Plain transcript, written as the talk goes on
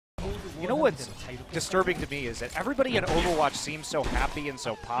you know what's disturbing to me is that everybody in Overwatch seems so happy and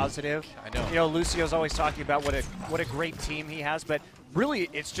so positive. I know. You know, Lucio's always talking about what a great team he has, but really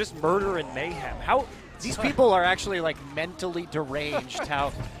it's just murder and mayhem. How these people are actually like mentally deranged.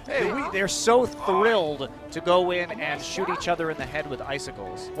 How they're so thrilled to go in and shoot each other in the head with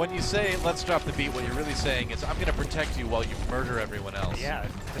icicles. When you say let's drop the beat, what you're really saying is I'm going to protect you while you murder everyone else. Yeah,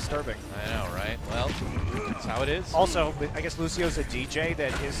 disturbing. I know, right? Well, that's how it is. Also, I guess Lucio's a DJ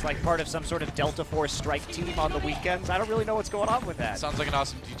that is like part of some sort of Delta Force strike team on the weekends. I don't really know what's going on with that. Sounds like an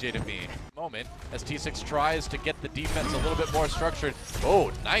awesome DJ to me. Moment as T6 tries to get the defense a little bit more structured.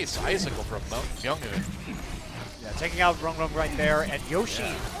 Oh, nice icicle from Myunghoon. Yeah, taking out Rung Rung right there, and Yoshi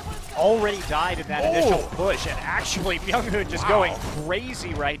already died in that initial push, and actually Myunghoon just going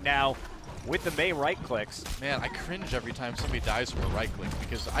crazy right now with the Mei right clicks. Man, I cringe every time somebody dies from a right click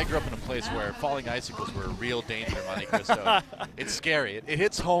because I grew up in a place where falling icicles were a real danger in Montecristo. It's scary. It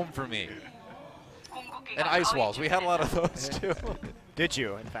hits home for me. And ice walls. We had a lot of those too. Did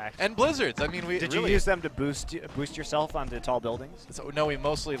you, in fact? And blizzards. I mean, we did you use them to boost yourself onto tall buildings? So, no, we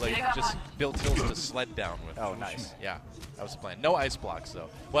mostly like just built hills to sled down with. Oh, nice. Yeah, that was the plan. No ice blocks though.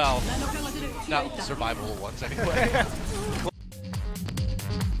 Well, not survivable ones anyway.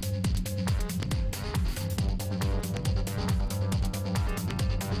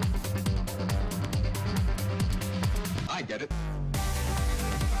 I get it.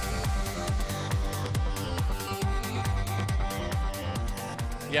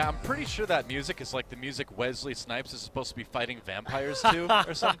 Yeah, I'm pretty sure that music is like the music Wesley Snipes is supposed to be fighting vampires to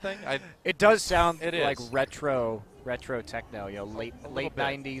or something. It does sound like is. retro techno, you know, late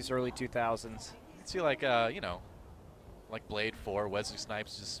 90s, early 2000s. See, like, you know, like Blade 4, Wesley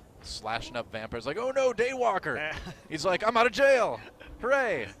Snipes just slashing up vampires like, oh no, Daywalker. He's like, I'm out of jail.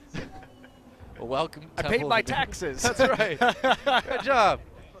 Hooray. Well, welcome. I paid my taxes. That's right. Good job.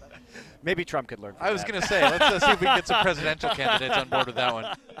 Maybe Trump could learn from I was that. going to say, let's see if we can get some presidential candidates on board with that one.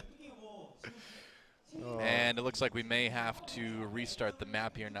 Oh. And it looks like we may have to restart the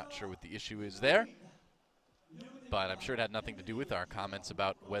map here. Not sure what the issue is there. But I'm sure it had nothing to do with our comments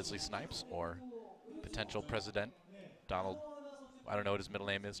about Wesley Snipes or potential president Donald. I don't know what his middle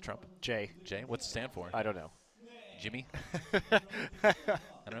name is. Trump? J. J? What's it stand for? I don't know. Jimmy? I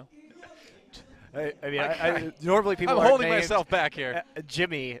don't know. I mean, normally people I'm are holding named, myself back here.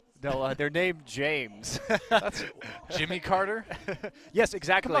 Jimmy. No, they're named James. That's Jimmy Carter? Yes,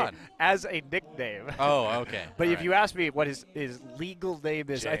 exactly. Come on. As a nickname. Oh, okay. But All if you ask me what his legal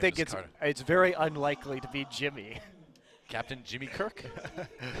name is, I think James it's very unlikely to be Jimmy. Captain Jimmy Kirk?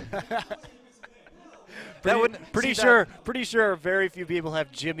 Pretty sure very few people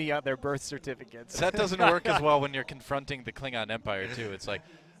have Jimmy on their birth certificates. That doesn't work as well when you're confronting the Klingon Empire too. It's like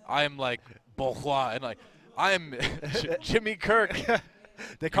I'm like Bohua and like I'm Jimmy Kirk.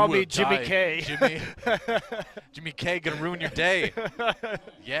 They call me Jimmy die, K. Jimmy K gonna ruin your day.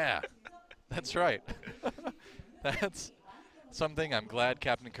 Yeah, that's right. That's something I'm glad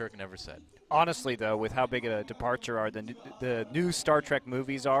Captain Kirk never said. Honestly, though, with how big a departure the new Star Trek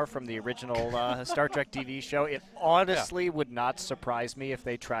movies are from the original Star Trek TV show, it honestly would not surprise me if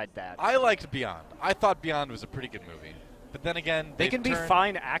they tried that. I liked Beyond. I thought Beyond was a pretty good movie. But then again, they can be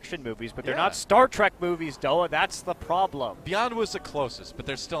fine action movies, but they're not Star Trek movies, DoA. That's the problem. Beyond was the closest, but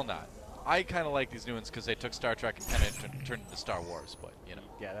they're still not. I kind of like these new ones because they took Star Trek and kind of turned into Star Wars, but you know.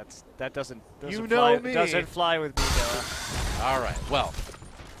 Yeah, that doesn't you know fly, me. doesn't fly with me, DoA. All right, well.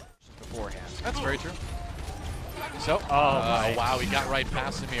 Beforehand. That's very true. So, wow, we got right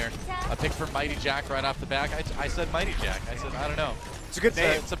past him here. A pick for Mighty Jack right off the back. I said Mighty Jack. I said, I don't know. It's a good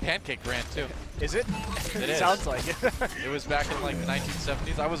name. It's a pancake brand, too. Is it? It is. Sounds like it. It was back in like the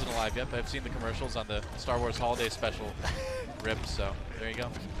 1970s. I wasn't alive yet, but I've seen the commercials on the Star Wars Holiday Special rip, so there you go.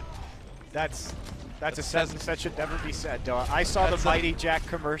 That's a sentence that should never be said, DoA. I saw the Mighty Jack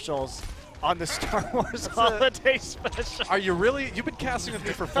commercials on the Star Wars Holiday Special. Are you really? You've been casting with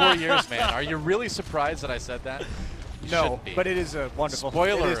me for 4 years, man. Are you really surprised that I said that? No, but it is a wonderful.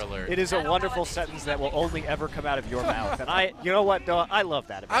 Spoiler alert. It is a wonderful sentence that will only ever come out of your mouth, and you know what, DoA? I love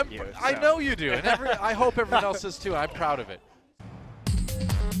that about you. So. I know you do, and I hope everyone else does too. I'm proud of it.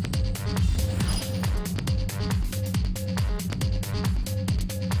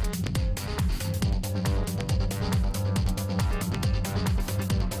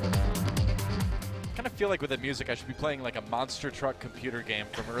 I feel like with the music I should be playing like a monster truck computer game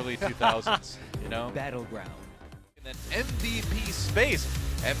from early 2000s, you know? Battleground. And then MVP Space.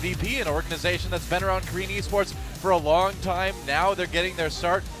 MVP, an organization that's been around Korean esports for a long time. Now they're getting their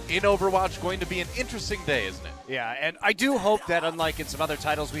start in Overwatch. Going to be an interesting day, isn't it? Yeah, and I do hope that unlike in some other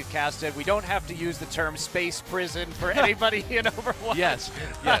titles we've casted, we don't have to use the term space prison for anybody in Overwatch. Yes,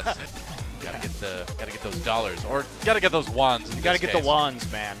 yes. Gotta get those dollars, or gotta get those wands. You gotta get the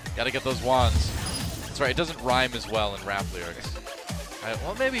wands, man. Gotta get those wands. That's right. It doesn't rhyme as well in rap lyrics.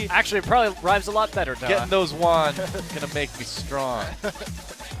 Well, maybe. Actually, it probably rhymes a lot better. Getting those wands gonna make me strong.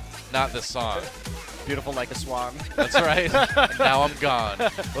 Not this song. Beautiful like a swan. That's right. And now I'm gone.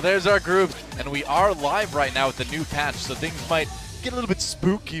 Well, there's our group, and we are live right now with the new patch, so things might get a little bit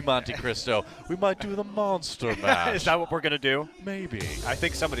spooky, Montecristo. We might do the monster match. Is that what we're gonna do? Maybe. I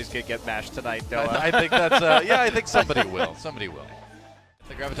think somebody's gonna get mashed tonight, though. I think that's. Yeah, I think somebody will. Somebody will.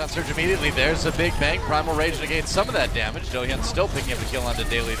 The Graviton Surge immediately. There's a big bang. Primal Rage negates some of that damage. DoA still picking up the kill onto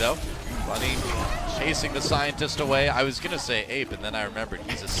Daily, though. Bunny chasing the scientist away. I was going to say ape, and then I remembered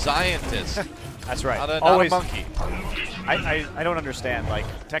he's a scientist. That's right. Not Always a monkey. I don't understand. Like,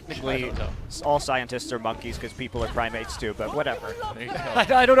 technically, all scientists are monkeys because people are primates too, but whatever. There you go.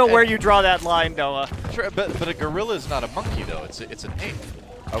 I don't know where you draw that line, DoA. Sure, but a gorilla is not a monkey, though. It's an ape.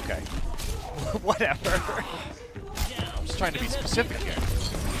 Okay. Whatever. I'm just trying to be specific here.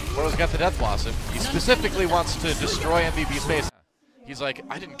 Boro's got the Death Blossom. He specifically wants to destroy MVP space. He's like,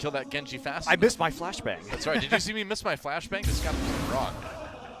 I didn't kill that Genji fast enough. I missed my flashbang. That's right. Did you see me miss my flashbang? This got something wrong.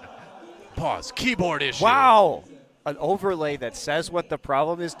 Pause. Keyboard issue. Wow. An overlay that says what the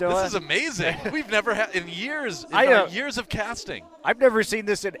problem is, DoA. This is amazing. We've never had in years. Years of casting. I've never seen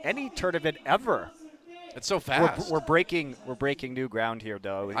this in any tournament ever. It's so fast. We're breaking new ground here,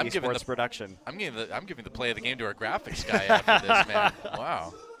 DoA, with esports production. I'm giving the play of the game to our graphics guy after this, man.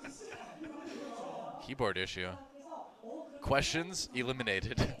 Wow. Keyboard issue. Questions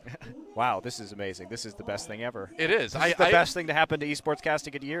eliminated. Wow, this is amazing. This is the best thing ever. It is. This is the best thing to happen to esports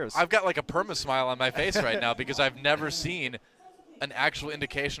casting in years. I've got like a perma-smile on my face right now because I've never seen an actual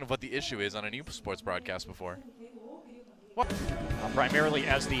indication of what the issue is on an esports broadcast before. What? Primarily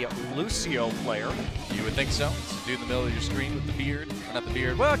as the Lucio player. You would think so. It's the dude in the middle of your screen with the beard. Or not the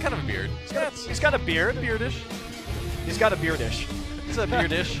beard. Well, kind of a beard. He's got a beard. Beardish. He's got a beardish. It's a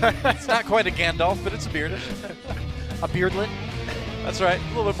beardish. It's not quite a Gandalf, but it's a beardish. A beardlet? That's right. A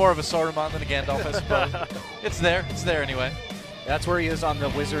little bit more of a Saruman than a Gandalf, I suppose. It's there. It's there anyway. That's where he is on the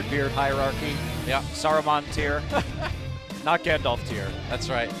wizard beard hierarchy. Yeah. Saruman tier. Not Gandalf tier. That's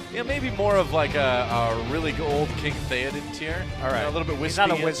right. Yeah, maybe more of like a really old King Theoden tier. All right. You know, a little bit wispy. He's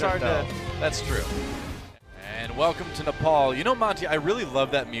not a wizard, though. That's true. And welcome to Nepal. You know, Monty, I really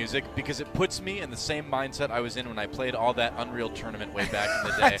love that music because it puts me in the same mindset I was in when I played all that Unreal Tournament way back in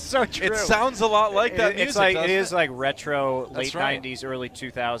the day. That's so true. It sounds a lot like that music. It's like it is like retro, That's late right. 90s, early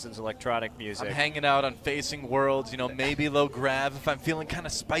 2000s electronic music. I'm hanging out on Facing Worlds, you know, maybe low grav if I'm feeling kind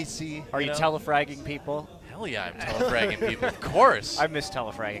of spicy. Are you know? telefragging people? Hell yeah, I'm telefragging people. Of course. I miss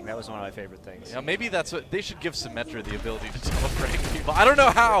telefragging. That was one of my favorite things. You know, maybe that's what they should give Symmetra the ability to telefrag people. I don't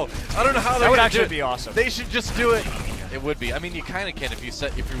know how. I don't know how. That would actually be awesome. They should just do it. It would be. I mean, you kind of can if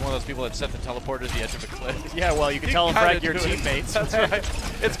you're one of those people that set the teleporter at the edge of a cliff. Yeah, well, you can telefrag your teammates. That's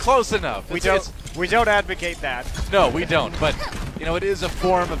right. It's close enough. We don't advocate that. No, we don't. But you know, it is a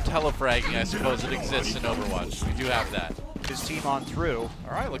form of telefragging, I suppose. It exists in Overwatch. We do have that. His team on through.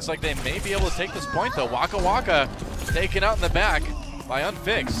 All right, looks like they may be able to take this point though. Waka Waka taken out in the back by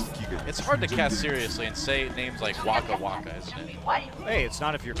Unfixed. It's hard to cast seriously and say names like Waka Waka, isn't it? Hey, it's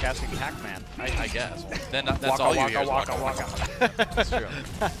not if you're casting Pac-Man. I guess. Then that's Waka, all you waka, hear is waka, Waka Waka. That's true.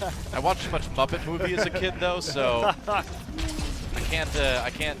 I watched too much Muppet Movie as a kid though, so I can't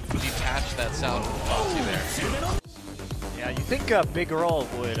detach that sound from Foxy there. Yeah, you think Big Earl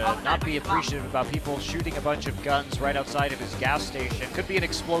would not be appreciative about people shooting a bunch of guns right outside of his gas station. Could be an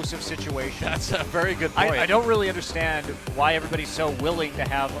explosive situation. That's a very good point. I don't really understand why everybody's so willing to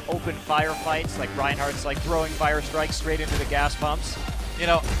have open firefights, like Reinhardt's like throwing fire strikes straight into the gas pumps. You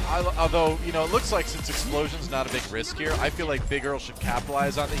know, although, you know, it looks like since explosion's not a big risk here, I feel like Big Earl should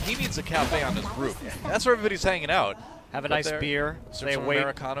capitalize on it. He needs a cafe on his roof. That's where everybody's hanging out. Have a nice beer. Stay away.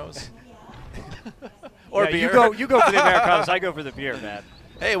 Americanos. Or beer. You go for the Americanos. I go for the beer, man.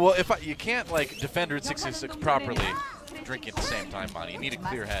 Hey, well, you can't like defend Route 66 properly drinking at the same time, Monty. You need a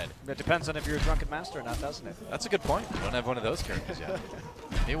clear head. It depends on if you're a drunken master or not, doesn't it? That's a good point. We don't have one of those characters yet.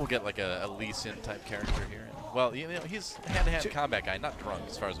 Maybe we'll get like a Lee Sin type character here. Well, you know, he's a hand-to-hand combat guy, not drunk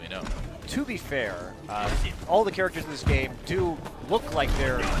as far as we know. To be fair, all the characters in this game do look like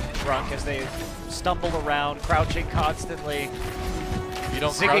they're drunk as they stumble around, crouching constantly. You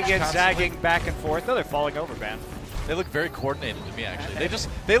don't zigging and zagging back and forth. No, they're falling over, man. They look very coordinated to me, actually.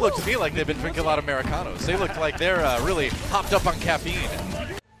 They look to me like they've been drinking a lot of Americanos. They look like they're really hopped up on caffeine.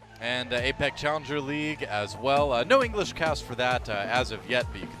 And APEC Challenger League as well. No English cast for that as of yet,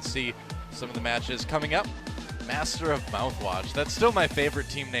 but you can see some of the matches coming up. Master of Mouthwatch. That's still my favorite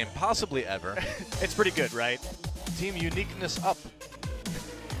team name, possibly ever. It's pretty good, right? Team Uniqueness Up.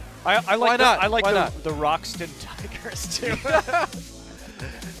 I Why like not? I like Why the not? Roxton Tigers too.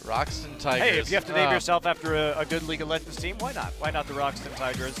 Roxton Tigers. Hey, if you have to name yourself after a good League of Legends team, why not? Why not the Roxton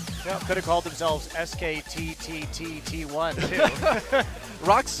Tigers? Yeah, could have called themselves SKTTTT1 too.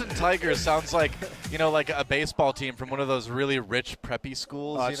 Roxton Tigers sounds like, you know, like a baseball team from one of those really rich preppy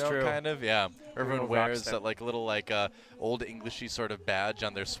schools, Oh, you know, true. kind of. Yeah. Everyone wears Roxton. that like little like old Englishy sort of badge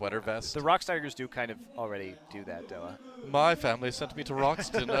on their sweater vest. The Rox Tigers do kind of already do that, DoA. My family sent me to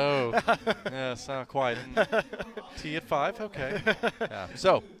Roxton. Oh, yes, not quite. Tea at 5? Okay. Yeah.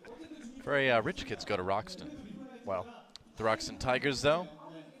 So, very rich kids go to Roxton. Well, The Roxton Tigers, though,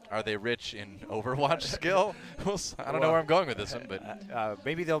 are they rich in Overwatch skill? I don't know where I'm going with this one, but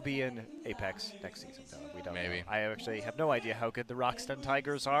maybe they'll be in Apex next season, though. We don't maybe. know. I actually have no idea how good the Roxton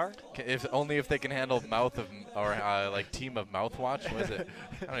Tigers are. If only if they can handle mouth of or like team of mouthwatch. What is it?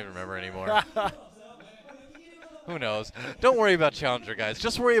 I don't even remember anymore. Who knows? Don't worry about Challenger, guys.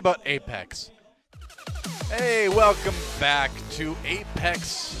 Just worry about Apex. Hey, welcome back to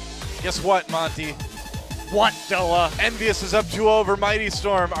Apex. Guess what, Monty? What, DoA? Envious is up 2-0 over Mighty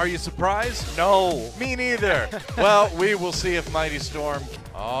Storm. Are you surprised? No. Me neither. Well, we will see if Mighty Storm.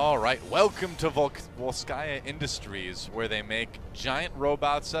 All right, welcome to Volskaya Industries, where they make giant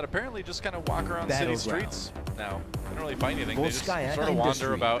robots that apparently just kind of walk around city streets. Now, they don't really find anything. They just sort of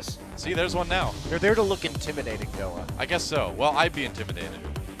wander about. See, there's one now. They're there to look intimidating, DoA. I guess so. Well, I'd be intimidated.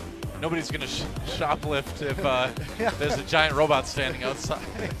 Nobody's going to shoplift if there's a giant robot standing outside.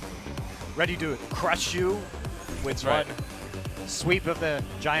 Ready to crush you with That's right. one sweep of the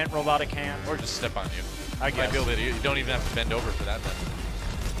giant robotic hand. Or just step on you. I guess. Might be able to, you don't even have to bend over for that then.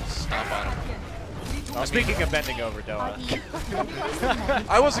 Stomp on him. Speaking of bending over, DoA.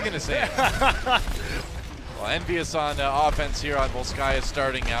 I wasn't going to say it. Well, Envious on offense here on Volskaya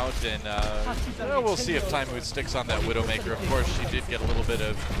starting out, and we'll see if Time Mood sticks on that Widowmaker. Of course, she did get a little bit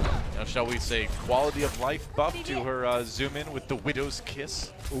of, shall we say, quality of life buff to her zoom in with the Widow's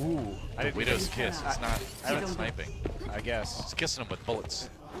Kiss. Ooh. The Widow's Kiss. It's not sniping. I guess. It's kissing them with bullets.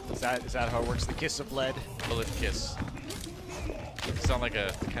 Is that how it works? The kiss of lead? Bullet kiss. Sound like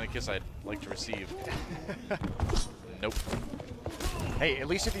a kind of kiss I'd like to receive. Nope. Hey, at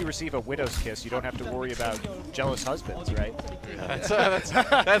least if you receive a widow's kiss, you don't have to worry about jealous husbands, right?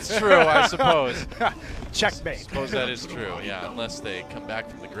 That's true, I suppose. Checkmate. I suppose that is true, yeah, unless they come back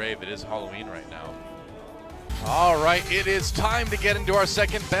from the grave. It is Halloween right now. All right, it is time to get into our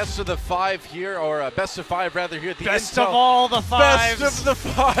second best of the 5 here, or best of 5 rather here at the Best Intel. of all the fives. Best of the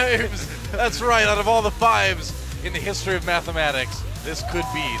 5s. That's right, out of all the 5s in the history of mathematics, this could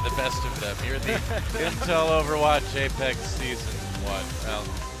be the best of them here at the Intel Overwatch Apex Season 1. Well,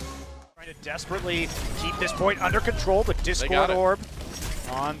 trying to desperately keep this point under control. The Discord orb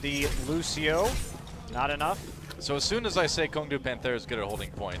on the Lucio. Not enough. so as soon as I say Kongdu Panther is good at holding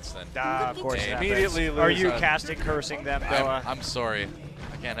points, then Of course they it immediately happens. lose. Are you casting cursing them, DoA? I'm sorry.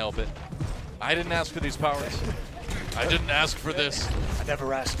 I can't help it. I didn't ask for these powers. I didn't ask for this. I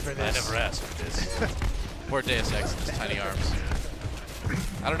never asked for this. I never asked for this. Poor Deus Ex and his tiny arms.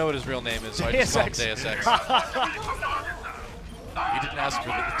 I don't know what his real name is, so I just call him Deus Ex. He didn't ask for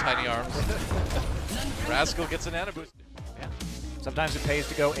the tiny arms. Rascal gets an nano boost. Yeah. Sometimes it pays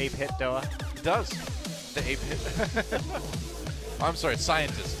to go ape hit, DoA. It does. The ape hit. Oh, I'm sorry,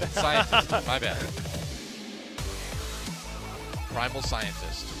 scientist. Scientist. My bad. Primal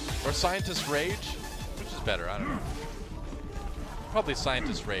scientist. Or scientist rage? Which is better? I don't know. Probably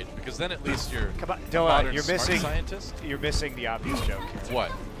scientist rage, because then at least you're Come on, a DoA, modern you're smart missing. scientist. You're missing the obvious joke.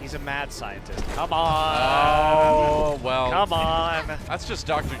 What? He's a mad scientist. Come on. Oh, well. Come on. That's just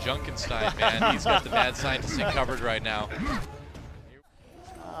Dr. Junkenstein, man. He's got the mad scientist thing covered right now.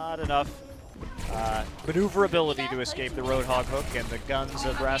 Not enough maneuverability to escape the Roadhog hook and the guns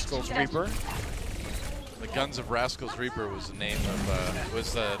of Rascal's Reaper. The Guns of Rascal's Reaper was the name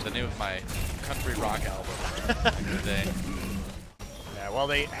of the name of my country rock album back in the day. Yeah, well,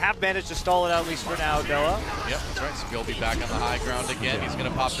 they have managed to stall it out, at least for now, DoA. Yep, that's right. So he'll be back on the high ground again. He's going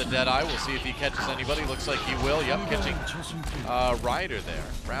to pop the Deadeye. We'll see if he catches anybody. Looks like he will. Yep, catching Ryder there.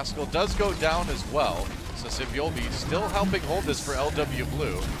 Rascal does go down as well. So Siviobi still helping hold this for LW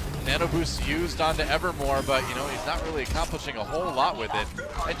Blue. Nano boost used onto Evermore, but he's not really accomplishing a whole lot with it.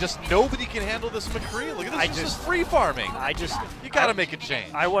 And just nobody can handle this McCree. Look at this, just free farming. You gotta make a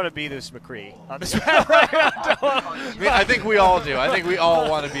change. I want to be this McCree on this map right now, DoA. I think we all do. I think we all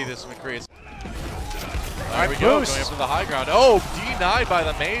want to be this McCree. There we go, going up to the high ground. Oh, denied by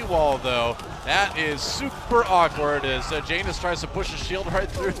the main wall, though. That is super awkward as Janus tries to push a shield right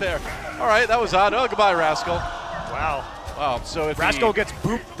through there. All right, that was odd. Oh, goodbye, Rascal. Wow. Wow, so if Rascal gets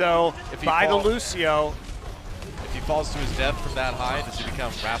booped, though, by the Lucio. If he falls to his death from that high, does he become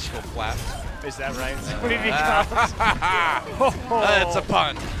Rascal Flat? Is that right? What did he become? That's a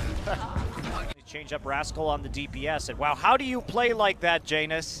pun. Change up Rascal on the DPS. And wow, how do you play like that,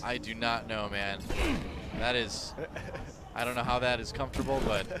 Janus? I do not know, man. That is, I don't know how that is comfortable,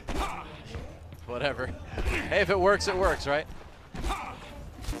 but whatever. Hey, if it works, right?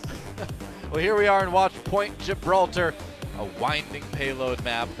 Well, here we are in Watch Point Gibraltar, a winding payload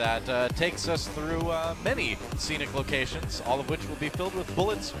map that takes us through many scenic locations, all of which will be filled with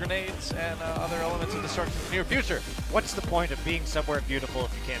bullets, grenades, and other elements of destruction in the near future. What's the point of being somewhere beautiful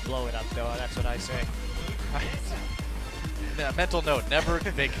if you can't blow it up, DoA? That's what I say. Mental note, never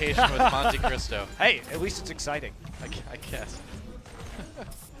vacation with Montecristo. Hey, at least it's exciting. I guess.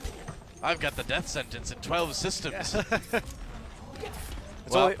 I've got the death sentence in 12 systems.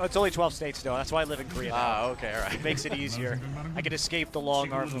 It's only 12 states, though. That's why I live in Korea now. Ah, okay, all right. It makes it easier. I can escape the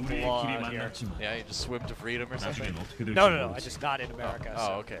long arm of the law out here. Yeah, you just swim to freedom or something? No. I just not in America. Oh,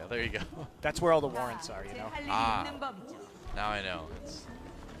 so okay. There you go. that's where all the warrants are, you know. Ah, now I know.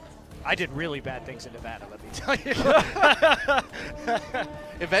 I did really bad things in Nevada, let me tell you.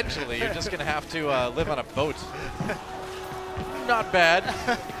 Eventually, you're just going to have to live on a boat. Not bad.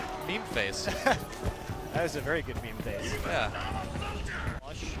 Meme face. That is a very good meme face. Yeah.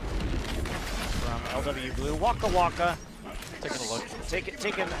 From LW Blue, Waka Waka. Taking a look.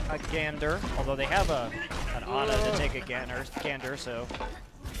 Taking a gander, although they have an Ana to take a gander, so.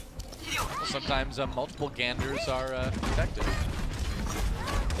 Well, sometimes multiple ganders are effective.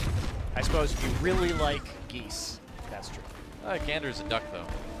 I suppose if you really like geese, that's true. Gander's a duck, though.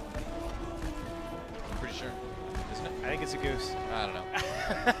 I'm pretty sure, isn't it? I think it's a goose. I don't know.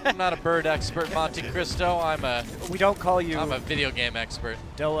 I'm not a bird expert, Montecristo. We don't call you. I'm a video game expert.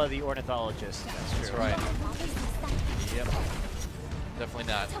 DoA the ornithologist. That's right. Yep.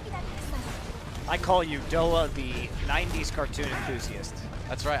 Definitely not. I call you DoA the 90s cartoon enthusiast.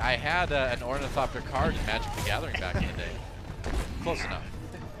 That's right. I had an ornithopter card in Magic the Gathering back in the day. Close enough.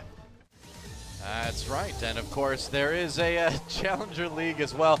 That's right, and of course there is a Challenger League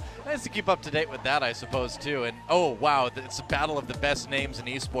as well. Nice to keep up to date with that, I suppose, too. And oh wow, it's a battle of the best names in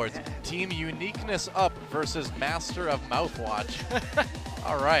esports. Team Uniqueness Up versus Master of Mouthwatch.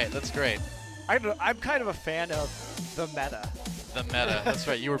 All right, that's great. I'm kind of a fan of the meta. The meta, that's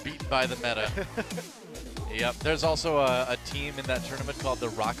right. You were beaten by the meta. Yep. There's also a team in that tournament called the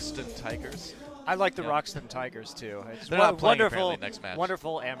Roxton Tigers. I like the Roxton Tigers too. It's They're not playing wonderful, next match.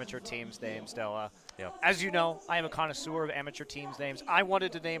 wonderful amateur teams names, DoA. Yep. As you know, I am a connoisseur of amateur teams names. I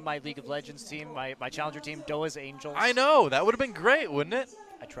wanted to name my League of Legends team, my Challenger team, DoA's Angels. I know, that would have been great, wouldn't it?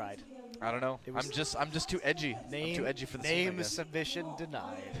 I tried. I don't know. I'm just too edgy. I'm too edgy for this. Name submission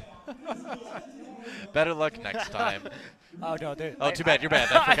denied. Better luck next time. Oh no! Too bad. You're bad.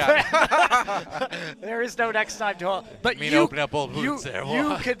 I forgot. There is no next time, DoA. But you open up old wounds there.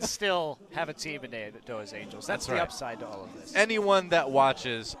 You could still have a team in DoA's Angels. That's the right. upside to all of this. Anyone that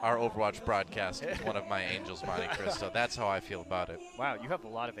watches our Overwatch broadcast is one of my angels, Montecristo. That's how I feel about it. Wow, you have a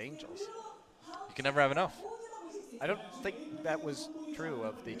lot of angels. You can never have enough. I don't think that was true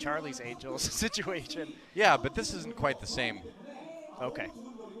of the Charlie's Angels situation. Yeah, but this isn't quite the same. Okay.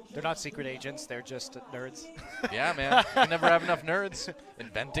 They're not secret agents. They're just nerds. Yeah, man. You can never have enough nerds.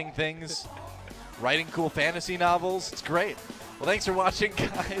 Inventing things. Writing cool fantasy novels. It's great. Well, thanks for watching,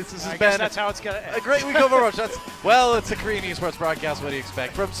 guys. This has been that's how it's going to end. A great week of Overwatch. Well, it's a Korean esports broadcast. What do you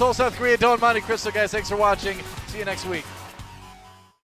expect? From Seoul, South Korea, DoA and Montecristo, guys, thanks for watching. See you next week.